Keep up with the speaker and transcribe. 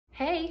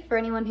Hey, for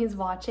anyone who's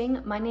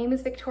watching, my name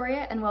is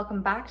Victoria and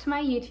welcome back to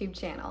my YouTube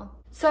channel.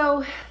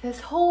 So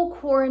this whole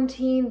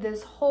quarantine,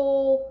 this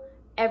whole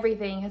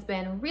everything has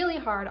been really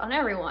hard on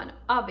everyone,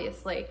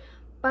 obviously,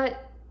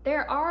 but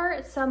there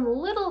are some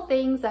little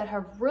things that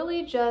have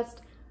really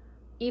just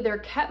either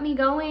kept me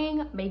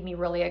going, made me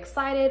really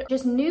excited,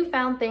 just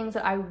newfound things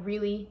that I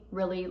really,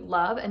 really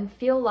love and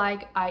feel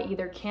like I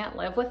either can't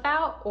live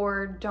without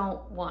or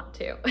don't want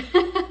to.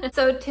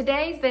 So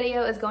today's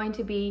video is going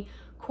to be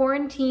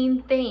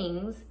quarantine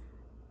things.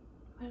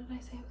 What did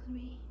I say it was gonna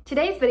be?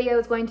 Today's video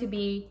is going to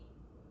be,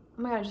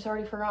 oh my God, I just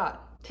already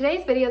forgot.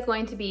 Today's video is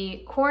going to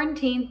be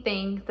quarantine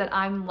things that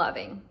I'm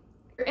loving.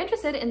 If you're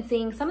interested in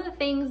seeing some of the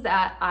things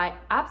that I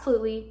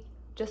absolutely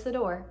just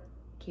adore,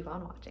 keep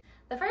on watching.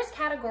 The first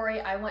category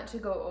I want to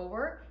go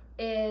over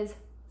is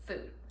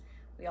food.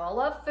 We all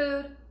love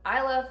food.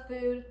 I love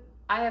food.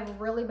 I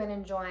have really been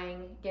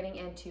enjoying getting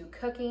into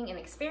cooking and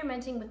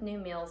experimenting with new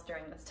meals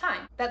during this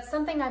time. That's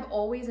something I've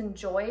always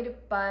enjoyed,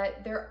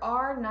 but there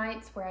are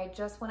nights where I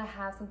just want to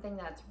have something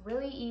that's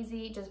really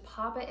easy. Just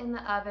pop it in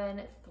the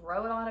oven,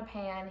 throw it on a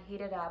pan,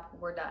 heat it up,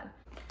 we're done.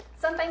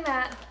 Something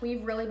that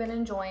we've really been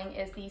enjoying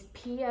is these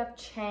P.F.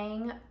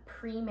 Chang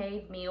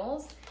pre-made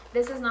meals.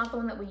 This is not the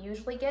one that we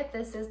usually get.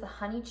 This is the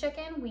honey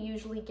chicken. We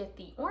usually get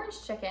the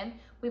orange chicken.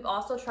 We've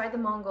also tried the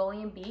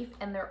Mongolian beef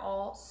and they're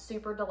all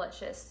super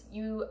delicious.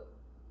 You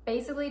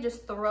basically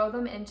just throw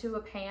them into a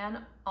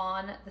pan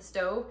on the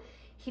stove,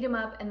 heat them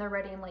up, and they're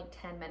ready in like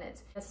 10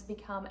 minutes. This has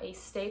become a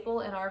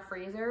staple in our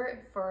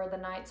freezer for the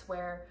nights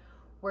where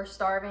we're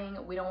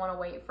starving, we don't want to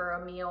wait for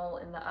a meal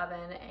in the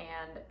oven,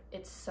 and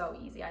it's so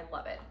easy. I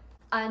love it.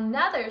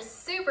 Another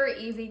super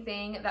easy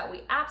thing that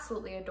we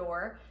absolutely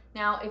adore.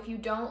 Now, if you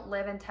don't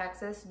live in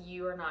Texas,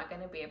 you are not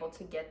going to be able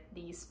to get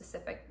this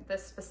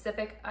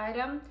specific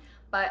item,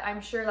 but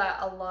I'm sure that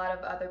a lot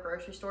of other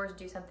grocery stores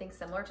do something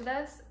similar to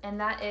this, and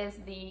that is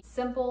the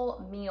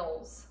Simple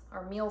Meals,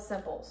 or Meal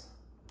Simples.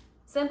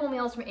 Simple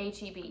Meals from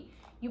H-E-B.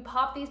 You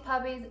pop these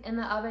puppies in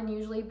the oven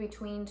usually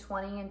between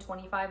 20 and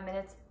 25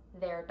 minutes,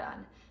 they're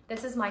done.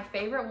 This is my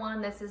favorite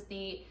one. This is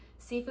the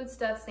seafood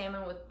stuffed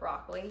salmon with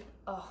broccoli.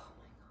 Oh,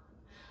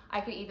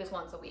 I could eat this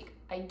once a week.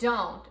 I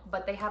don't,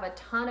 but they have a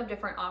ton of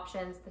different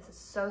options. This is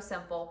so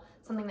simple,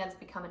 something that's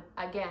become,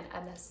 again,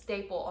 a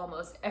staple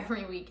almost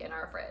every week in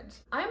our fridge.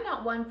 I'm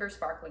not one for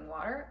sparkling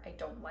water. I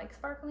don't like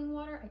sparkling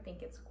water. I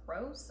think it's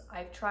gross.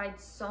 I've tried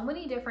so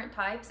many different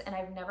types and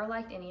I've never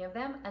liked any of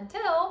them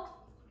until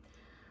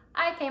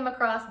I came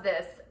across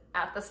this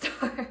at the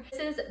store.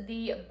 This is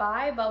the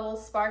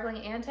Bubbles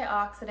Sparkling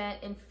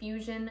Antioxidant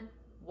Infusion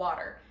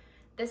Water.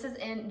 This is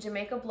in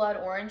Jamaica Blood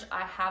Orange.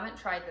 I haven't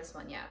tried this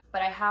one yet,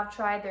 but I have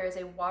tried. There is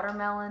a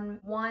watermelon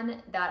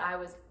one that I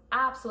was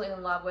absolutely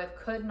in love with,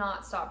 could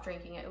not stop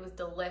drinking it. It was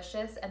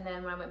delicious. And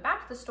then when I went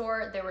back to the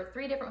store, there were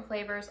 3 different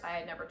flavors I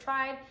had never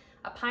tried: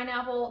 a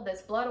pineapple,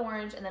 this blood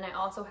orange, and then I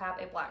also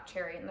have a black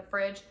cherry in the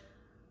fridge.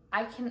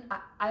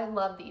 I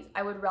love these.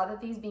 I would rather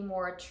these be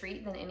more a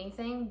treat than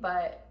anything,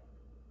 but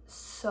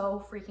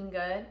so freaking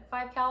good.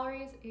 5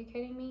 calories, are you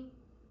kidding me?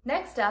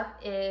 Next up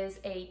is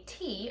a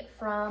tea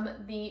from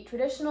the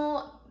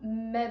Traditional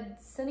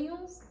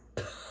Medicinals.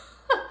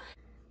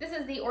 This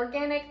is the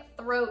Organic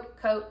Throat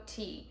Coat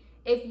Tea.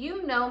 If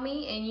you know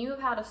me and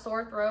you've had a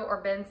sore throat or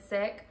been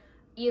sick,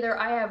 either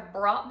I have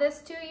brought this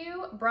to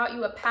you, brought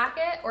you a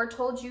packet, or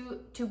told you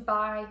to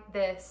buy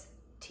this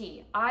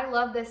tea. I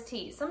love this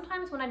tea.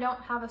 Sometimes when I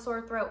don't have a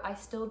sore throat, I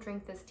still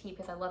drink this tea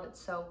because I love it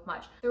so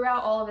much.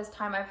 Throughout all of this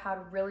time, I've had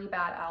really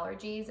bad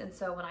allergies, and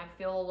so when I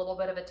feel a little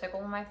bit of a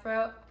tickle in my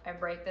throat, I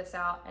break this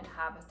out and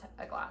have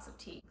a glass of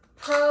tea.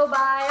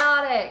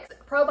 Probiotics.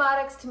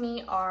 Probiotics to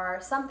me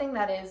are something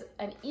that is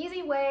an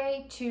easy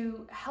way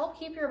to help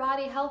keep your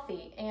body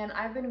healthy, and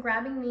I've been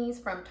grabbing these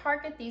from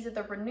Target. These are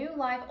the Renew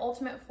Life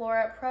Ultimate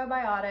Flora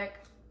Probiotics.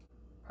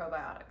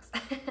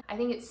 I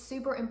think it's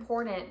super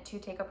important to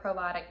take a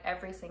probiotic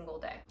every single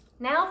day.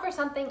 Now for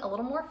something a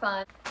little more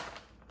fun.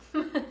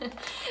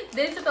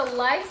 This is the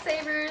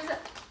Lifesavers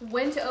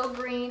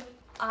Wint-O-Green.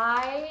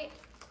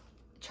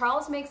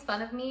 Charles makes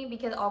fun of me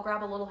because I'll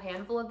grab a little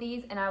handful of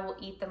these and I will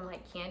eat them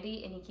like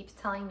candy, and he keeps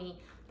telling me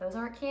those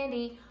aren't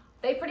candy.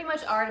 They pretty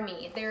much are to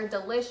me. They're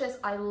delicious.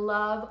 I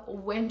love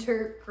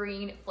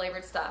Wint-O-Green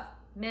flavored stuff.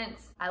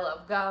 Mints, I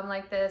love gum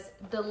like this,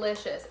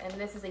 delicious. And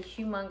this is a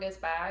humongous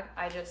bag.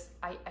 I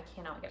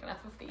cannot get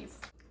enough of these.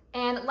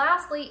 And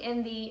lastly,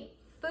 in the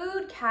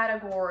food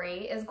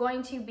category is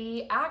going to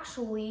be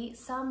actually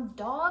some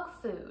dog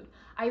food.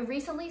 I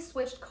recently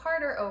switched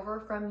Carter over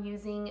from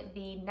using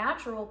the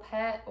Natural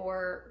Pet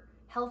or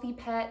Healthy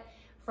Pet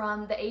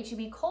from the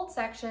H-E-B cold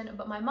section,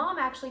 but my mom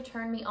actually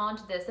turned me on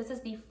to this. This is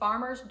the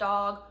Farmer's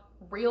Dog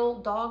real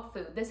dog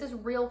food. This is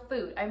real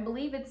food. I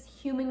believe it's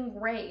human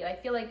grade.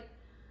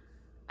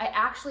 I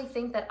actually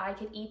think that I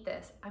could eat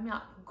this. I'm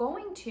not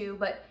going to,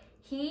 but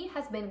he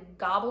has been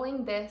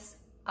gobbling this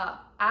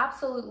up.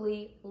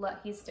 Absolutely,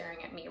 he's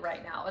staring at me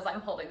right now as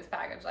I'm holding this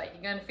package like,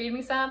 you gonna feed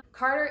me some?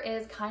 Carter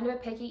is kind of a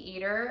picky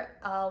eater.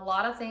 A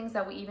lot of things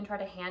that we even try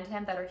to hand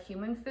him that are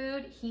human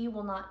food, he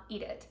will not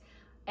eat it.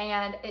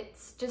 and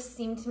it's just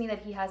seemed to me that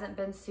he hasn't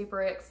been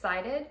super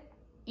excited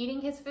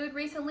eating his food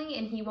recently,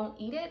 and he won't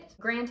eat it.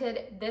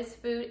 Granted, this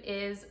food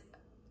is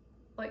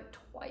like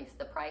twice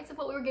the price of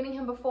what we were getting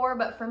him before,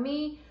 but for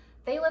me,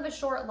 they live a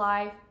short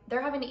life.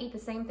 They're having to eat the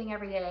same thing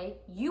every day.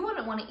 You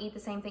wouldn't want to eat the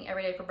same thing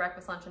every day for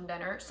breakfast, lunch, and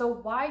dinner, so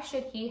why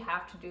should he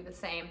have to do the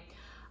same?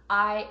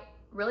 I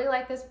really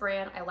like this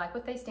brand. I like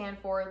what they stand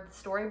for. The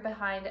story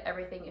behind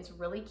everything is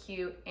really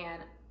cute,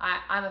 and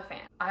I'm a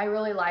fan. I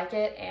really like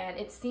it, and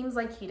it seems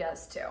like he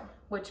does too,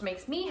 which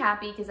makes me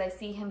happy because I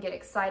see him get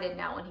excited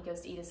now when he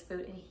goes to eat his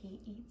food, and he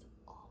eats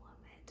all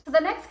of it. So the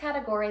next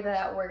category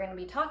that we're gonna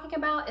be talking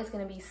about is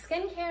gonna be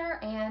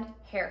skincare and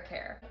hair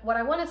care. What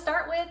I wanna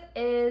start with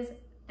is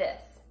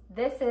this.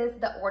 This is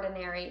The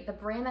Ordinary, the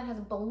brand that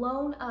has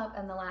blown up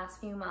in the last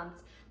few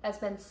months, that's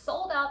been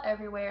sold out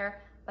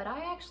everywhere, but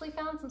I actually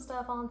found some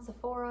stuff on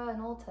Sephora and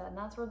Ulta, and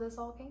that's where this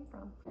all came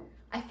from.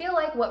 I feel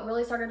like what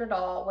really started it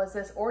all was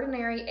this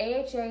Ordinary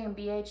AHA and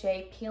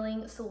BHA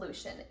peeling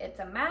solution. It's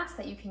a mask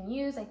that you can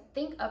use, I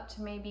think, up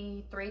to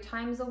maybe 3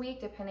 times a week,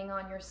 depending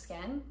on your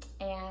skin,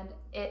 and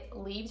it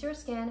leaves your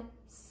skin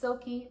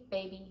silky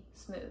baby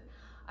smooth.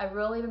 I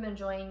really have been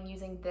enjoying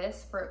using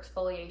this for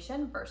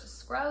exfoliation versus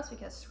scrubs,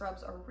 because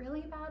scrubs are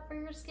really bad for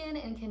your skin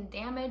and can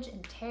damage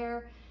and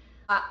tear.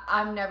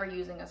 I'm never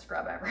using a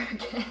scrub ever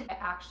again. I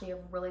actually have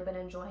really been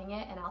enjoying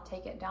it, and I'll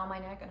take it down my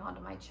neck and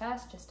onto my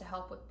chest just to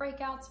help with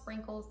breakouts,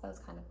 wrinkles, those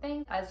kind of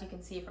things. As you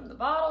can see from the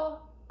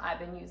bottle, I've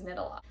been using it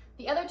a lot.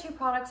 The other 2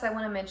 products I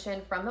want to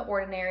mention from The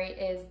Ordinary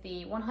is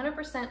the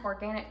 100%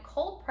 organic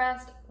cold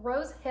pressed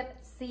rose hip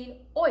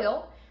seed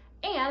oil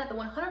and the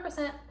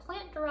 100%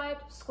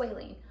 plant-derived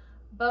squalene.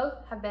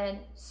 Both have been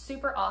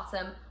super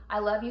awesome. I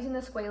love using the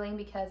squalene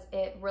because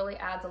it really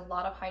adds a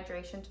lot of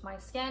hydration to my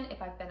skin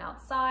if I've been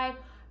outside,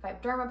 if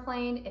I've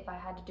dermaplaned, if I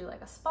had to do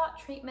like a spot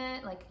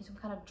treatment, like some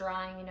kind of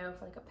drying, you know,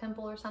 for like a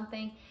pimple or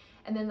something.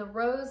 And then the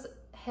rose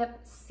hip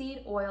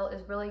seed oil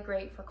is really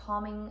great for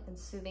calming and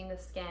soothing the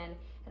skin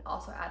and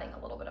also adding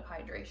a little bit of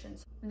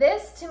hydration.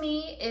 This to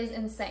me is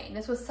insane.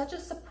 This was such a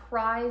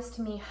surprise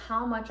to me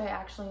how much I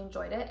actually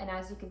enjoyed it. And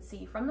as you can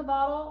see from the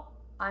bottle,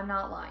 I'm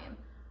not lying.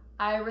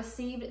 I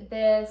received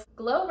this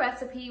Glow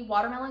Recipe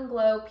Watermelon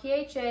Glow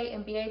PHA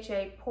and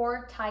BHA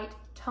Pore Tight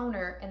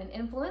Toner in an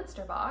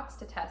influencer box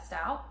to test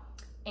out.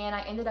 And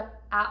I ended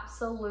up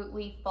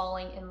absolutely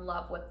falling in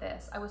love with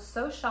this. I was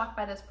so shocked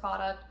by this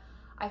product.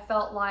 I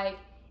felt like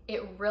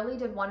it really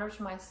did wonders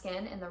for my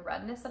skin and the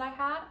redness that I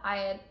had. I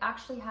had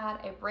actually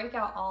had a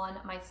breakout on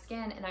my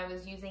skin, and I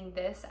was using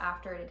this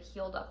after it had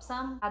healed up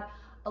some. I had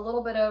a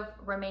little bit of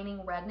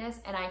remaining redness,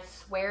 and I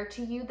swear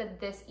to you that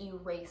this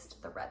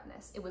erased the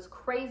redness. It was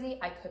crazy.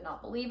 I could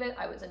not believe it.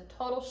 I was in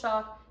total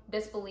shock,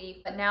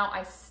 disbelief, but now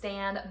I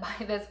stand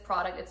by this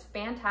product. It's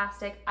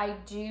fantastic. I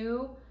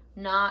do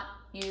not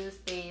use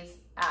these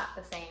at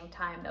the same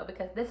time though,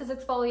 because this is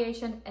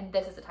exfoliation and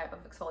this is a type of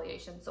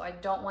exfoliation. So I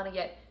don't want to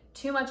get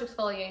too much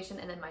exfoliation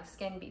and then my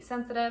skin be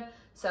sensitive.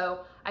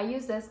 So I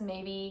use this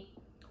maybe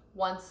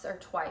once or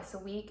twice a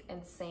week,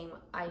 and same,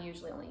 I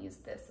usually only use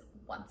this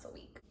once a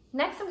week.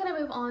 Next, I'm gonna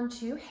move on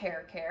to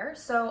hair care.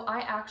 So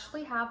I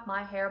actually have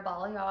my hair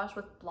balayage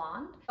with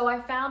blonde. So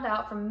I found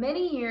out from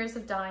many years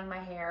of dyeing my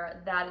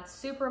hair that it's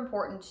super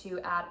important to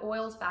add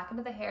oils back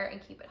into the hair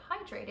and keep it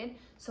hydrated.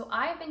 So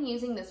I've been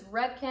using this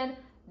Redken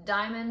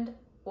Diamond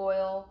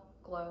Oil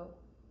Glow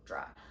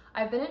Dry.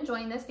 I've been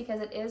enjoying this because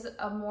it is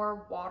a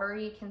more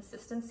watery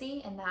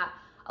consistency, and that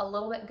a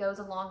little bit goes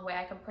a long way.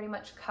 I can pretty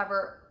much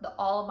cover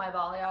all of my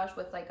balayage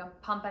with like a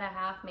pump and a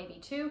half, maybe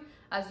 2.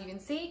 As you can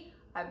see,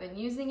 I've been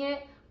using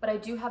it. But I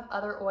do have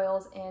other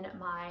oils in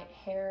my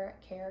hair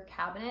care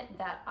cabinet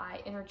that I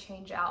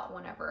interchange out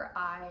whenever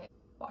I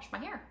wash my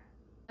hair.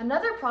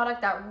 Another product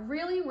that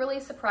really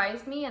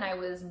surprised me and I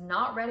was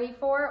not ready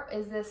for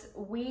is this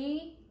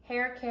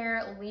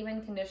Haircare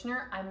leave-in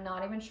conditioner. I'm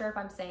not even sure if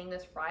I'm saying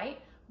this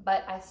right,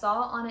 but I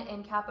saw on an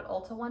end cap at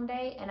Ulta one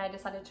day, and I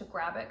decided to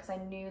grab it because I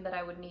knew that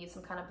I would need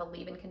some kind of a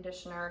leave-in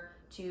conditioner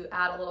to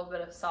add a little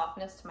bit of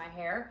softness to my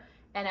hair.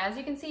 And as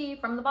you can see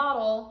from the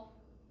bottle,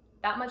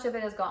 that much of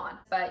it is gone.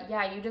 But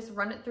yeah, you just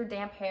run it through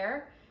damp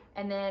hair,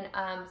 and then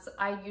so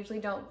I usually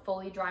don't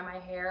fully dry my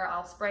hair.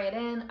 I'll spray it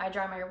in, I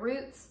dry my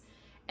roots,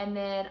 and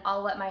then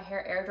I'll let my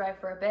hair air dry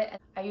for a bit. And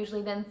I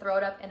usually then throw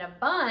it up in a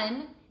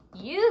bun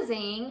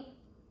using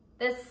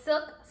this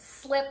Silk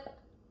Slip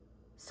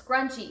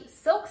Scrunchies.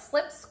 Silk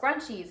Slip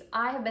Scrunchies.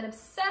 I have been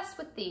obsessed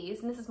with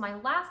these, and this is my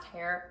last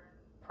hair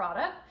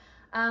product.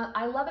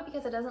 I love it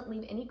because it doesn't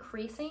leave any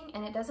creasing,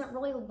 and it doesn't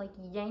really like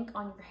yank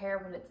on your hair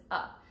when it's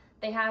up.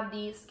 They have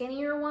the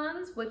skinnier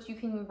ones, which you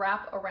can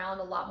wrap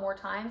around a lot more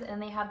times,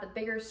 and they have the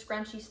bigger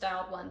scrunchy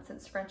styled ones,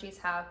 since scrunchies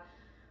have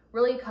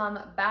really come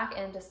back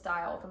into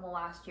style from the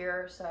last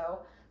year or so.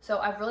 So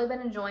I've really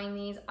been enjoying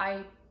these.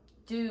 I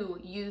do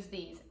use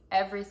these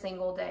every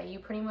single day. You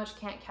pretty much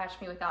can't catch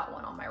me without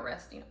one on my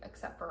wrist, you know,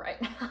 except for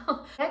right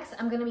now. Next,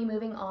 I'm gonna be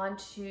moving on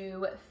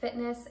to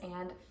fitness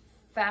and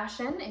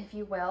fashion, if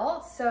you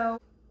will. So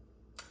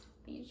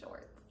these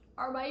shorts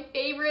are my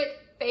favorite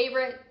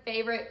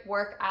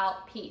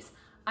workout piece.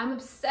 I'm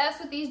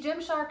obsessed with these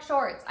Gymshark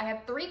shorts. I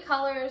have 3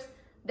 colors.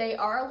 They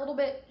are a little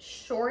bit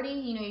shorty.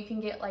 You know, you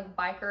can get like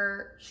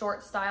biker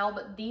short style,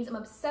 but these I'm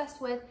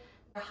obsessed with.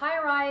 They're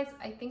high rise,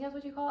 I think that's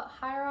what you call it,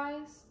 high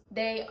rise.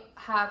 They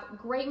have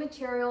great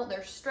material.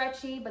 They're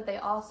stretchy, but they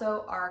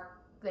also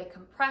they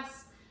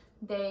compress.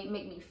 They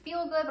make me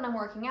feel good when I'm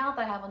working out.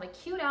 I have on a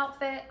cute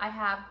outfit. I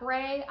have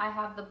gray, I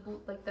have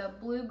the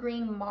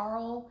blue-green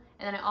marl,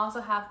 and then I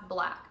also have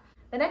black.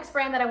 The next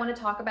brand that I want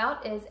to talk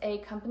about is a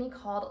company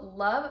called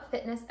Love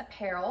Fitness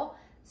Apparel.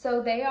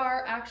 So they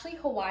are actually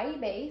Hawaii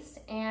based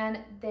and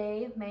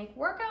they make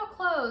workout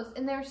clothes,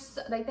 and they're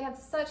like, they have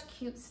such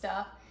cute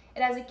stuff.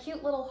 It has a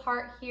cute little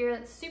heart here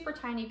that's super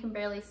tiny, you can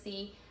barely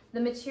see. The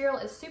material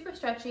is super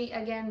stretchy.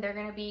 Again, they're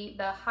gonna be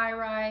the high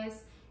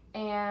rise,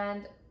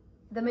 and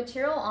the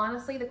material,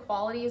 honestly, the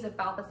quality is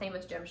about the same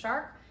as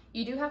Gymshark.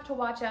 You do have to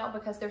watch out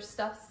because their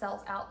stuff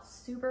sells out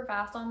super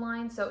fast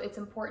online, so it's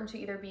important to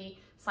either be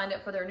signed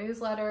up for their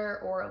newsletter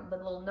or the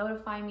little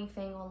notify me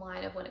thing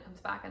online of when it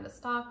comes back into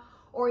stock,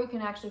 or you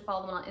can actually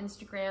follow them on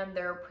Instagram.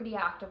 They're pretty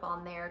active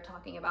on there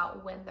talking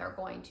about when they're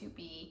going to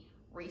be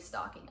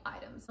restocking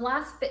items. The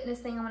last fitness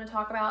thing I'm going to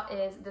talk about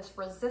is this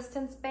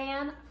resistance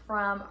band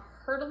from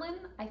Hurdlin.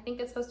 I think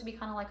it's supposed to be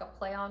kind of like a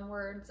play on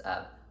words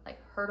of like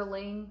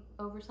hurdling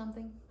over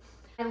something.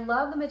 I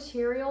love the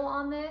material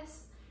on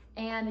this,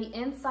 and the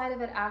inside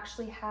of it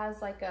actually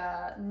has like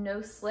a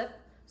no slip.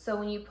 So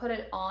when you put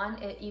it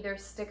on, it either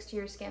sticks to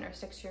your skin or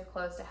sticks to your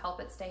clothes to help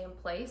it stay in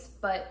place.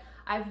 But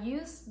I've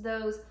used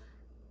those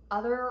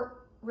other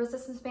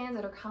resistance bands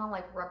that are kind of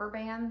like rubber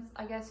bands,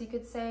 I guess you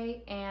could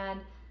say, and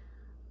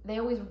they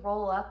always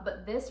roll up,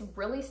 but this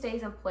really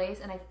stays in place,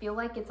 and I feel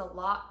like it's a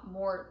lot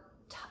more,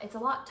 it's a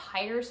lot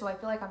tighter, so I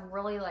feel like I'm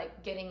really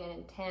like getting an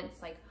intense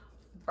like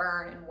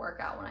burn and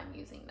workout when I'm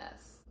using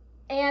this.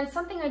 And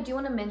something I do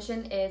want to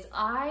mention is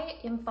I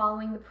am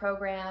following the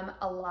program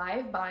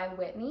Alive by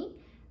Whitney.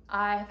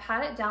 I've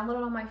had it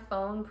downloaded on my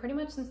phone pretty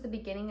much since the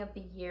beginning of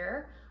the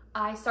year.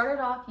 I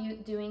started off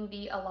doing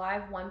the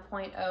Alive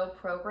 1.0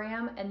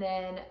 program, and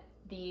then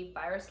the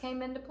virus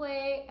came into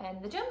play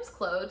and the gyms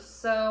closed,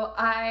 so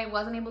I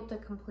wasn't able to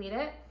complete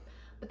it.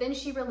 But then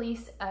she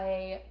released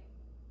a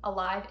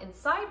Alive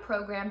Inside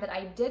program that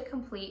I did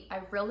complete.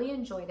 I really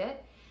enjoyed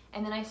it.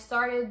 And then I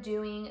started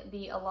doing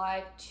the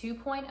Alive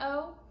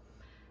 2.0.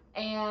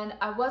 And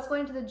I was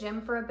going to the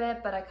gym for a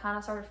bit, but I kind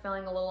of started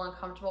feeling a little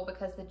uncomfortable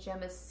because the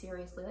gym is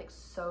seriously like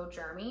so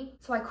germy.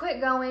 So I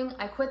quit going,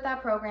 I quit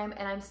that program,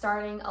 and I'm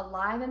starting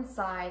Alive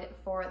Inside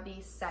for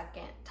the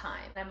second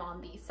time. I'm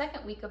on the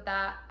second week of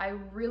that. I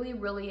really,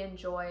 really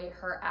enjoy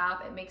her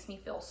app. It makes me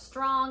feel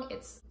strong.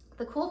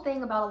 The cool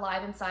thing about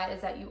Alive Inside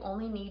is that you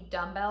only need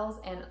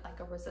dumbbells and like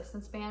a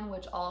resistance band,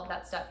 which all of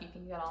that stuff you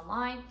can get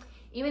online.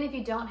 Even if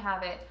you don't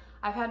have it,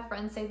 I've had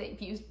friends say they've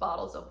used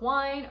bottles of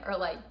wine or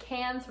like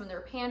cans from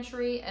their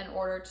pantry in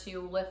order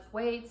to lift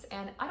weights.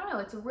 And I don't know,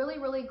 it's a really,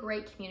 really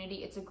great community.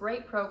 It's a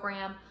great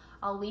program.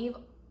 I'll leave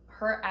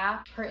her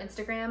app, her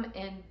Instagram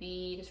in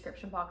the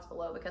description box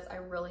below because I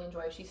really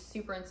enjoy it. She's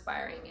super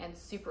inspiring and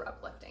super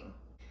uplifting.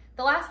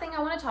 The last thing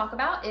I want to talk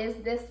about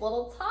is this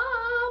little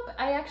top.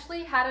 I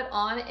actually had it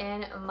on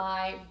in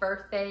my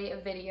birthday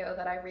video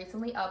that I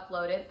recently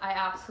uploaded.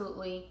 I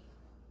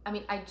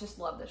just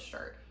love this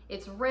shirt.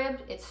 It's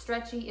ribbed, it's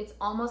stretchy, it's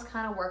almost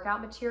kind of workout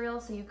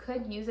material, so you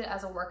could use it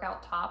as a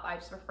workout top. I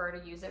just prefer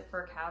to use it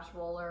for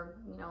casual or,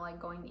 you know, like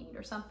going to eat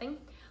or something.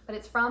 But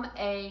it's from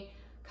a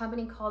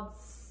company called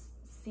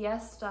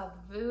Siesta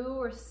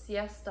Vu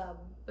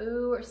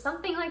or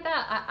something like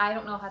that. I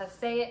don't know how to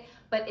say it,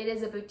 but it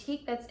is a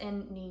boutique that's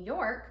in New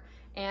York,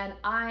 and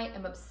I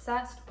am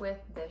obsessed with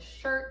this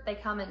shirt. They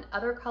come in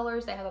other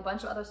colors. They have a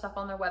bunch of other stuff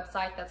on their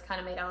website that's kind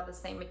of made out of the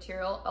same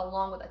material,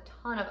 along with a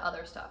ton of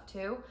other stuff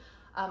too.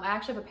 I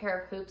actually have a pair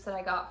of hoops that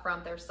I got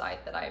from their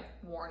site that I've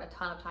worn a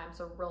ton of times.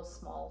 They're real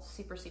small,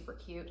 super, super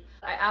cute.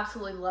 I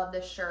absolutely love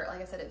this shirt. Like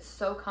I said, it's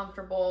so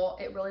comfortable.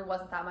 It really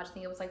wasn't that much. I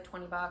think it was like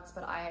 20 bucks,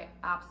 but I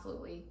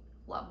absolutely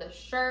love this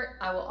shirt.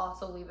 I will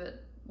also leave a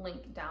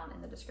link down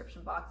in the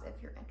description box if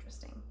you're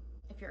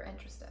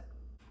interested.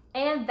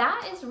 And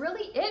that is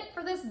really it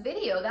for this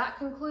video. That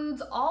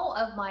concludes all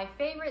of my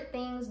favorite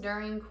things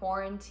during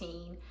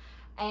quarantine.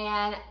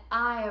 And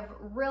I have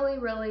really,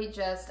 really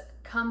just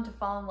come to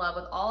fall in love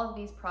with all of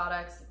these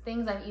products,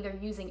 things I'm either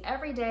using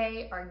every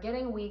day or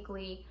getting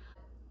weekly.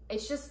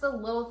 It's just the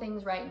little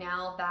things right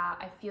now that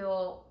I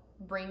feel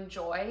bring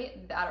joy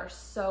that are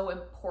so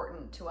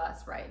important to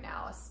us right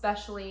now,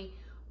 especially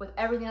with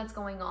everything that's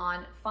going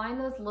on. Find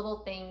those little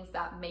things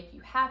that make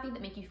you happy,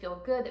 that make you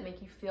feel good, that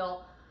make you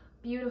feel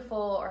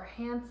beautiful or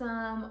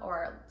handsome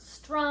or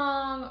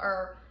strong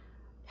or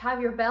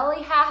have your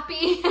belly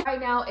happy. Right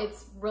now,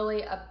 it's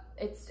really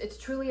it's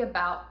truly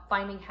about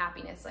finding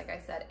happiness, like I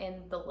said,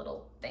 in the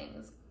little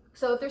things.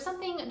 So if there's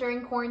something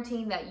during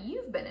quarantine that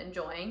you've been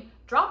enjoying,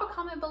 drop a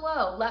comment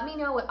below. Let me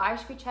know what I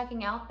should be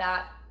checking out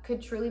that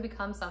could truly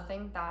become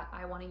something that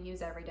I want to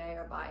use every day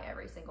or buy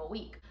every single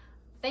week.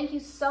 Thank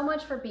you so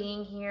much for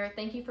being here.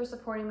 Thank you for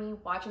supporting me,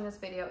 watching this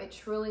video. It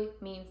truly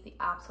means the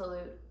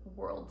absolute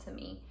world to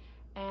me.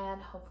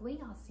 and hopefully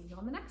I'll see you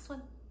on the next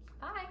one.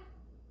 Bye.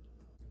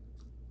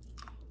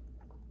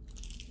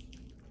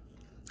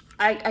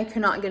 I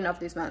cannot get enough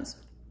of these meds.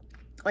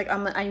 Like,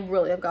 I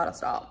really have got to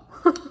stop.